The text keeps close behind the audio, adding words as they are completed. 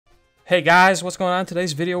Hey guys, what's going on?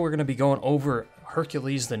 Today's video we're going to be going over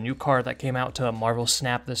Hercules, the new card that came out to Marvel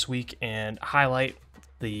Snap this week, and highlight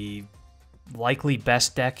the likely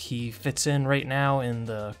best deck he fits in right now in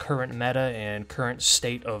the current meta and current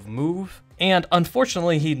state of move. And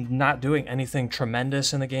unfortunately, he's not doing anything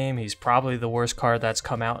tremendous in the game. He's probably the worst card that's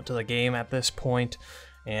come out into the game at this point,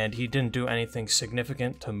 and he didn't do anything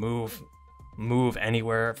significant to move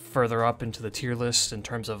anywhere further up into the tier list in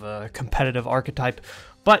terms of a competitive archetype.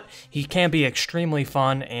 But he can be extremely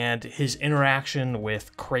fun, and his interaction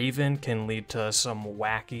with Kraven can lead to some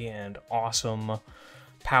wacky and awesome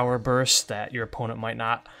power bursts that your opponent might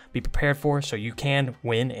not be prepared for. So you can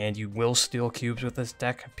win, and you will steal cubes with this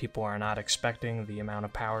deck. People are not expecting the amount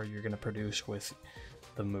of power you're going to produce with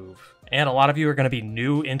the move. And a lot of you are going to be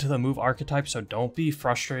new into the move archetype, so don't be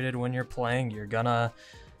frustrated when you're playing. You're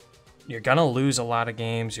gonna lose a lot of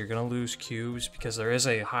games, you're gonna lose cubes because there is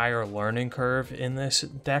a higher learning curve in this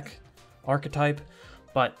deck archetype,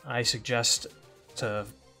 but I suggest to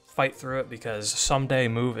fight through it because someday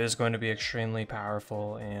move is going to be extremely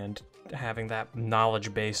powerful, and having that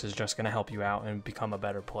knowledge base is just going to help you out and become a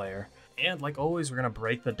better player. And like always, we're going to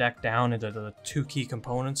break the deck down into the two key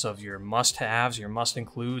components of your must-haves, your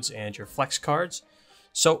must-includes, and your flex cards.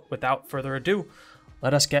 So without further ado,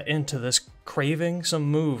 let us get into this craving some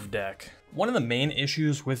move deck. One of the main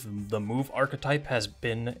issues with the move archetype has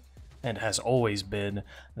been, and has always been,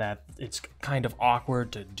 that it's kind of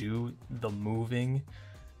awkward to do the moving.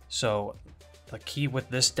 So the key with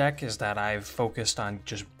this deck is that I've focused on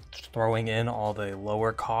just throwing in all the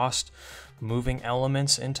lower cost moving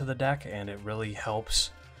elements into the deck, and it really helps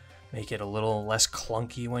make it a little less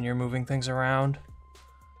clunky when you're moving things around.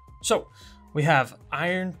 So we have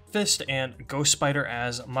Iron Fist and Ghost Spider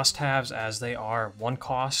as must-haves, as they are one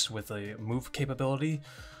cost with a move capability.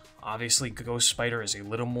 Obviously, Ghost Spider is a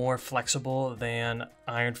little more flexible than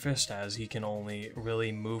Iron Fist, as he can only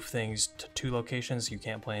really move things to two locations. You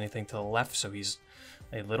can't play anything to the left, so he's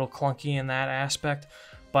a little clunky in that aspect.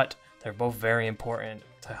 But they're both very important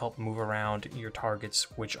to help move around your targets,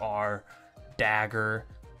 which are Dagger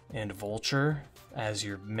and Vulture as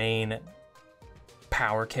your main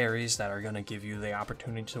power carries that are going to give you the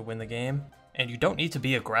opportunity to win the game. And you don't need to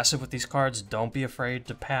be aggressive with these cards. Don't be afraid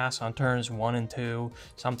to pass on turns 1 and 2,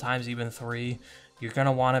 sometimes even 3. You're going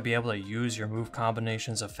to want to be able to use your move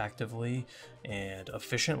combinations effectively and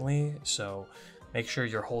efficiently, so make sure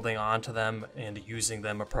you're holding on to them and using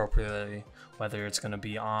them appropriately, whether it's going to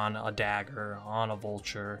be on a Dagger, on a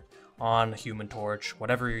Vulture, on a Human Torch,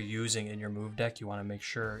 whatever you're using in your move deck. You want to make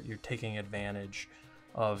sure you're taking advantage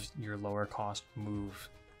of your lower cost move.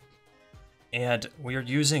 And we are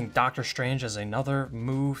using Doctor Strange as another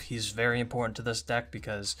move. He's very important to this deck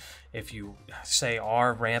because if you, say,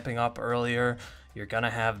 are ramping up earlier, you're going to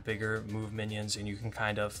have bigger move minions, and you can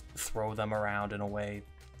kind of throw them around in a way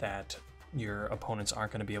that your opponents aren't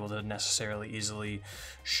going to be able to necessarily easily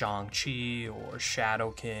Shang-Chi or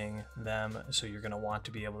Shadow King them. So you're going to want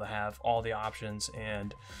to be able to have all the options,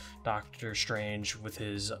 and Doctor Strange with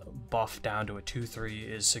his buff down to a 2/3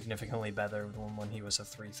 is significantly better than when he was a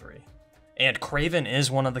 3/3. And Kraven is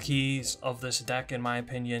one of the keys of this deck, in my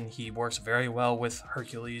opinion. He works very well with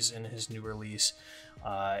Hercules in his new release,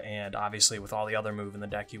 and obviously with all the other move in the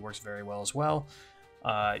deck, he works very well as well.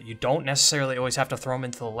 You don't necessarily always have to throw him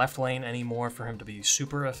into the left lane anymore for him to be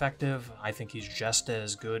super effective. I think he's just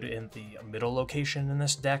as good in the middle location in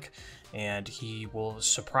this deck, and he will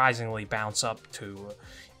surprisingly bounce up to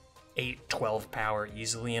 8-12 power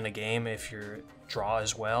easily in a game if your draw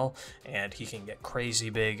as well, and he can get crazy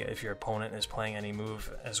big if your opponent is playing any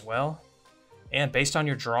move as well. And based on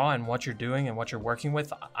your draw and what you're doing and what you're working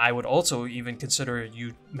with, I would also even consider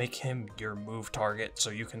you make him your move target, so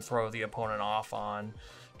you can throw the opponent off on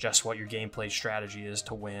just what your gameplay strategy is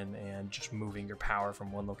to win and just moving your power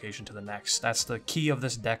from one location to the next. That's the key of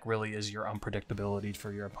this deck, really, is your unpredictability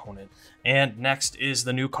for your opponent. And next is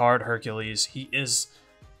the new card, Hercules. He is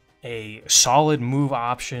a solid move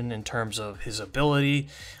option in terms of his ability.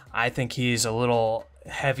 I think he's a little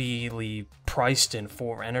heavily priced in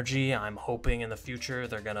 4 energy. I'm hoping in the future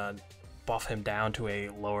they're gonna buff him down to a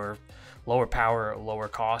lower power, lower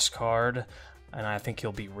cost card, and I think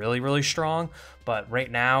he'll be really strong. But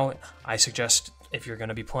right now, I suggest if you're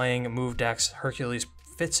gonna be playing move decks, Hercules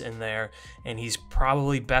fits in there, and he's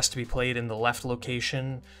probably best to be played in the left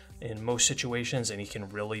location in most situations, and he can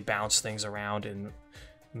really bounce things around and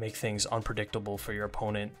make things unpredictable for your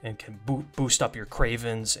opponent, and can boost up your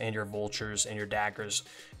Kravens and your Vultures and your Daggers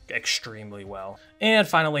extremely well. And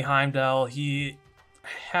finally, Heimdall. He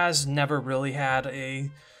has never really had a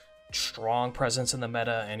strong presence in the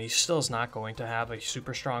meta, and he still is not going to have a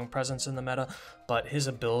super strong presence in the meta, but his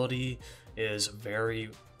ability is very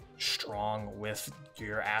strong with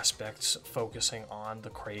your aspects focusing on the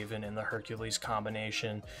Kraven and the Hercules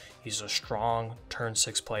combination. He's a strong turn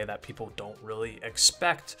 6 play that people don't really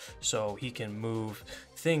expect, so he can move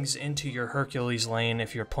things into your Hercules lane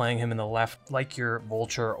if you're playing him in the left, like your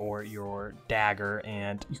Vulture or your Dagger,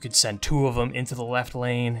 and you could send 2 of them into the left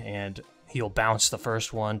lane and he'll bounce the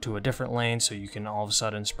first one to a different lane, so you can all of a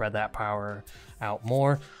sudden spread that power out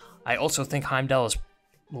more. I also think Heimdall is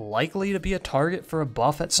likely to be a target for a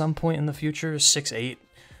buff at some point in the future. 6'8"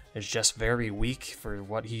 is just very weak for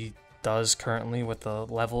what he does currently with the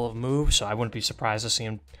level of move, so I wouldn't be surprised to see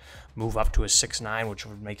him move up to a 6'9", which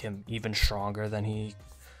would make him even stronger than he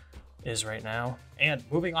is right now. And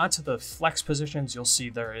moving on to the flex positions, you'll see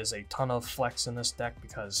there is a ton of flex in this deck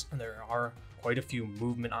because there are quite a few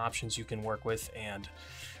movement options you can work with, and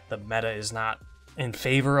the meta is not in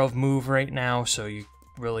favor of move right now, so you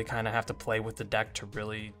really kind of have to play with the deck to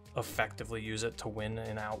really effectively use it to win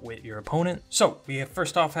and outwit your opponent. So we have,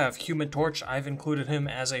 first off, have Human Torch. I've included him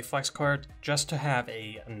as a flex card just to have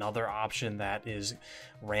another option that is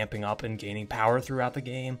ramping up and gaining power throughout the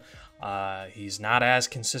game. He's not as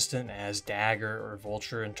consistent as Dagger or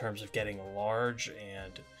Vulture in terms of getting large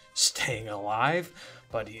and staying alive,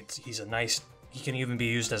 but he's a nice, he can even be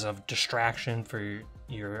used as a distraction for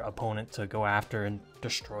your opponent to go after and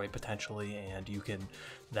destroy potentially, and you can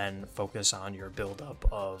then focus on your buildup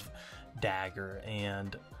of Dagger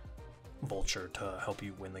and Vulture to help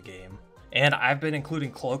you win the game. And I've been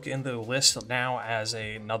including Cloak in the list now as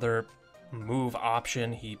another move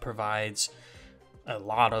option. He provides a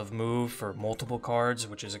lot of move for multiple cards,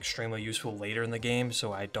 which is extremely useful later in the game,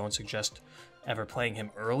 so I don't suggest ever playing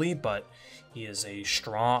him early, but he is a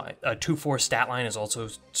strong, a 2/4 stat line is also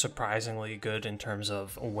surprisingly good in terms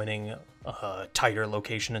of winning a tighter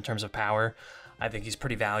location in terms of power. I think he's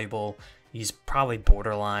pretty valuable. He's probably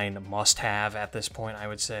borderline must-have at this point, I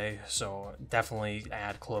would say, so definitely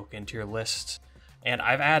add Cloak into your list. And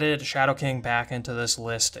I've added Shadow King back into this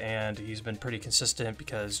list, and he's been pretty consistent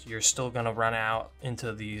because you're still going to run out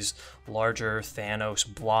into these larger Thanos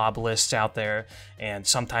blob lists out there, and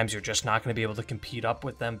sometimes you're just not going to be able to compete up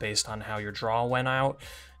with them based on how your draw went out.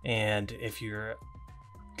 And if you're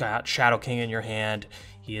got Shadow King in your hand,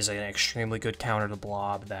 he is an extremely good counter to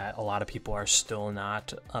blob that a lot of people are still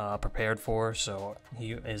not prepared for, so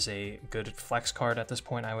he is a good flex card at this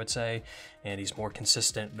point, I would say, and he's more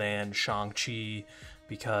consistent than Shang-Chi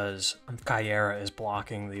because Kyera is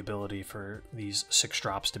blocking the ability for these 6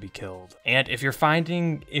 drops to be killed. And if you're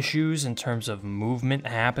finding issues in terms of movement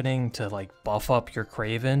happening to like buff up your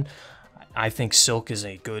Kraven, I think Silk is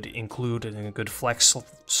a good include and a good flex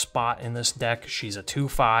spot in this deck. She's a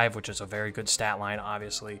 2/5, which is a very good stat line,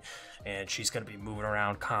 obviously, and she's going to be moving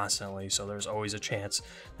around constantly, so there's always a chance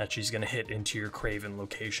that she's going to hit into your Kraven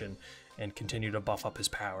location and continue to buff up his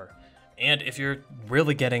power. And if you're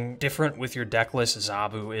really getting different with your deck list,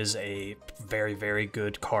 Zabu is a very, very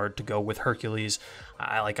good card to go with Hercules.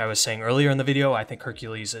 Like I was saying earlier in the video, I think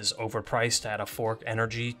Hercules is overpriced at a 4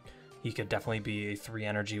 energy. He could definitely be a 3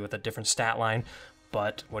 energy with a different stat line,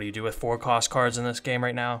 but what do you do with 4 cost cards in this game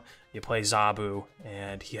right now? You play Zabu,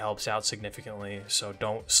 and he helps out significantly, so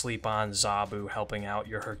don't sleep on Zabu helping out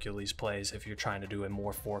your Hercules plays if you're trying to do a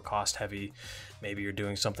more 4 cost heavy. Maybe you're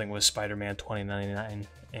doing something with Spider-Man 2099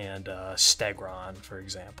 and Stegron, for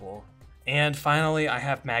example. And finally, I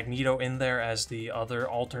have Magneto in there as the other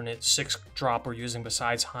alternate 6 drop we're using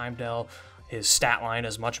besides Heimdall. His stat line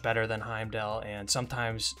is much better than Heimdall, and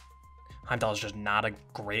sometimes Heimdall is just not a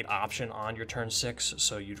great option on your turn 6,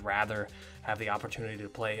 so you'd rather have the opportunity to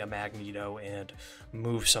play a Magneto and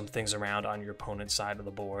move some things around on your opponent's side of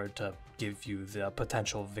the board to give you the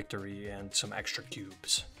potential victory and some extra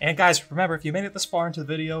cubes. And guys, remember, if you made it this far into the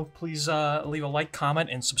video, please leave a like, comment,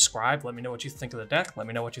 and subscribe. Let me know what you think of the deck. Let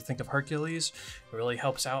me know what you think of Hercules. It really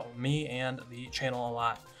helps out me and the channel a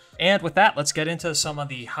lot. And with that, let's get into some of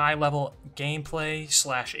the high-level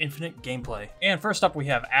gameplay / infinite gameplay. And first up, we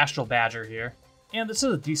have Astral Badger here. And this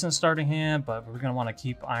is a decent starting hand, but we're going to want to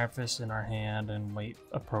keep Iron Fist in our hand and wait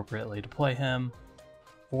appropriately to play him.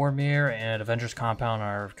 Vormir and Avengers Compound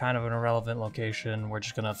are kind of an irrelevant location. We're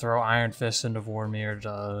just going to throw Iron Fist into Vormir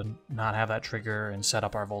to not have that trigger and set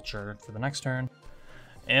up our Vulture for the next turn.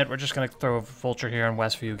 And we're just going to throw Vulture here in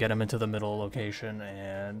Westview, get him into the middle location,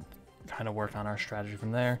 and kind of work on our strategy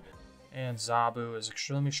from there. And Zabu is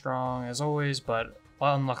extremely strong as always, but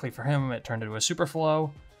unluckily for him, it turned into a super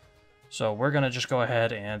flow. So we're going to just go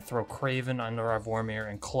ahead and throw Kraven under our Vormir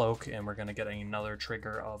and Cloak, and we're going to get another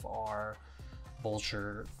trigger of our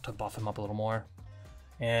Vulture to buff him up a little more.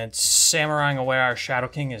 And samuraiing away our Shadow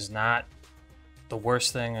King is not the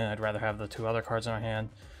worst thing. I'd rather have the 2 other cards in our hand.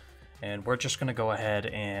 And we're just going to go ahead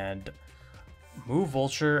and move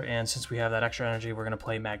Vulture, and since we have that extra energy, we're going to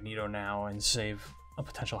play Magneto now and save a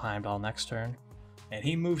potential Heimdall next turn. And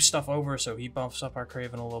he moves stuff over, so he bumps up our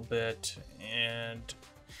Kraven a little bit, and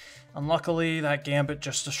unluckily that Gambit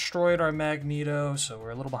just destroyed our Magneto, so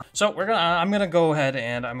we're a little behind. So I'm going to go ahead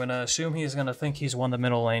and I'm going to assume he's going to think he's won the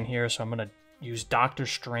middle lane here, so I'm going to use Doctor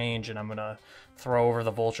Strange, and I'm going to throw over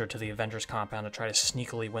the Vulture to the Avengers compound to try to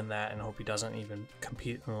sneakily win that and hope he doesn't even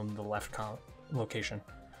compete on the left location.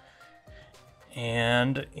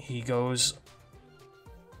 And he goes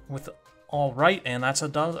with all right, and that's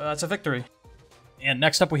a victory. And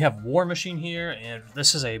next up we have War Machine here, and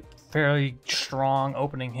this is a fairly strong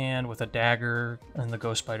opening hand with a dagger and the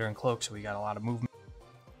Ghost Spider and Cloak, so we got a lot of movement.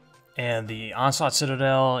 And the Onslaught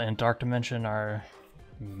Citadel and Dark Dimension are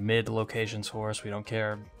mid locations for us. We don't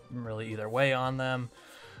care really either way on them.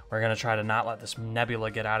 We're going to try to not let this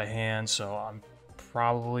Nebula get out of hand, so I'm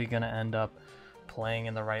probably going to end up playing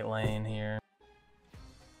in the right lane here.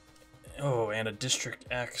 Oh, and a District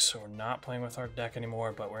X, so we're not playing with our deck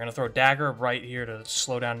anymore, but we're going to throw Dagger right here to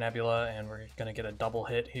slow down Nebula, and we're going to get a double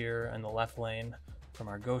hit here in the left lane from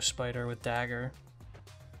our Ghost Spider with Dagger.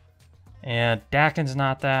 And Dakin's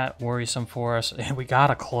not that worrisome for us, and we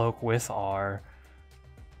got a Cloak with our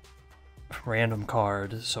random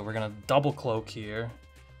card, so we're going to double Cloak here,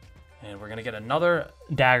 and we're going to get another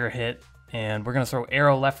Dagger hit, and we're going to throw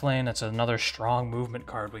Arrow left lane. That's another strong movement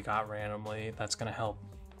card we got randomly. That's going to help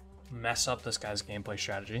mess up this guy's gameplay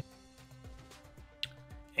strategy.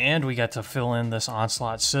 And we get to fill in this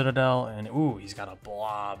Onslaught Citadel, and ooh, he's got a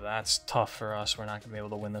blob. That's tough for us. We're not going to be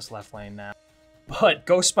able to win this left lane now. But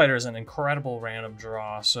Ghost Spider is an incredible random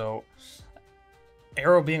draw, so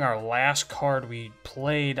Arrow being our last card we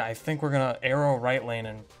played, I think we're going to Arrow right lane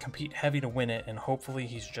and compete heavy to win it, and hopefully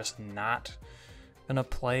he's just not going to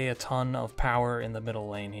play a ton of power in the middle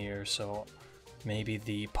lane here, so maybe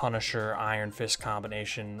the Punisher Iron Fist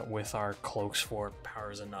combination with our Cloaks for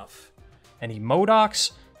power is enough. And he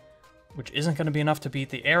Modocs, which isn't going to be enough to beat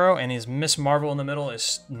the Arrow, and his Miss Marvel in the middle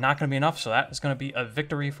is not going to be enough, so that is going to be a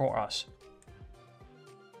victory for us.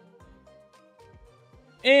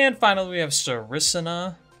 And finally we have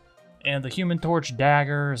Saricina, and the Human Torch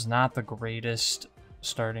Dagger is not the greatest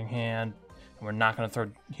starting hand. We're not going to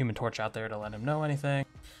throw Human Torch out there to let him know anything.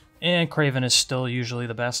 And Kraven is still usually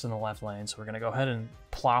the best in the left lane, so we're going to go ahead and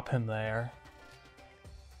plop him there.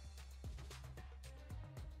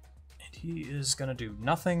 And he is going to do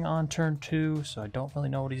nothing on turn 2, so I don't really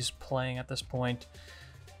know what he's playing at this point.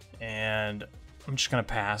 And I'm just going to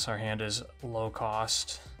pass. Our hand is low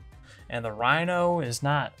cost. And the Rhino is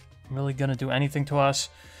not really going to do anything to us.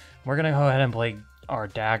 We're going to go ahead and play our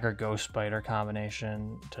Dagger Ghost Spider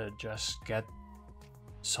combination to just get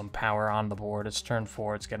some power on the board. It's turn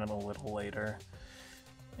 4, it's getting a little later.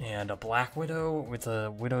 And a Black Widow with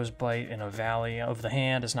a Widow's Bite in a Valley of the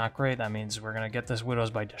Hand is not great. That means we're going to get this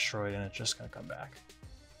Widow's Bite destroyed and it's just going to come back.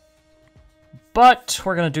 But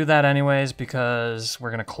we're going to do that anyways because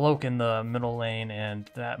we're going to Cloak in the middle lane, and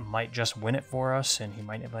that might just win it for us, and he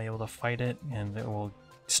might not be able to fight it, and it will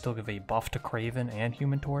still give a buff to Kraven and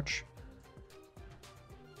Human Torch.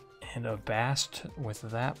 And a Bast with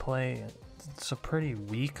that play. It's a pretty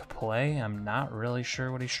weak play. I'm not really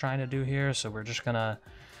sure what he's trying to do here, so we're just gonna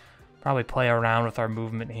probably play around with our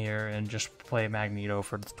movement here and just play Magneto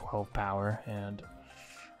for the 12 power, and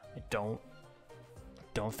I don't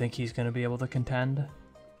think he's gonna be able to contend.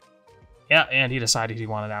 Yeah, and he decided he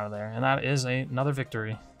wanted out of there, and that is another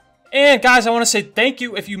victory. And guys, I want to say thank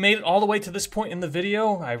you if you made it all the way to this point in the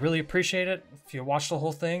video. I really appreciate it if you watched the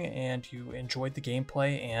whole thing and you enjoyed the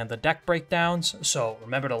gameplay and the deck breakdowns. So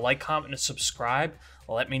remember to like, comment, and subscribe.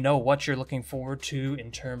 Let me know what you're looking forward to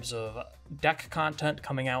in terms of deck content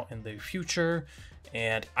coming out in the future.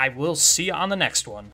 And I will see you on the next one.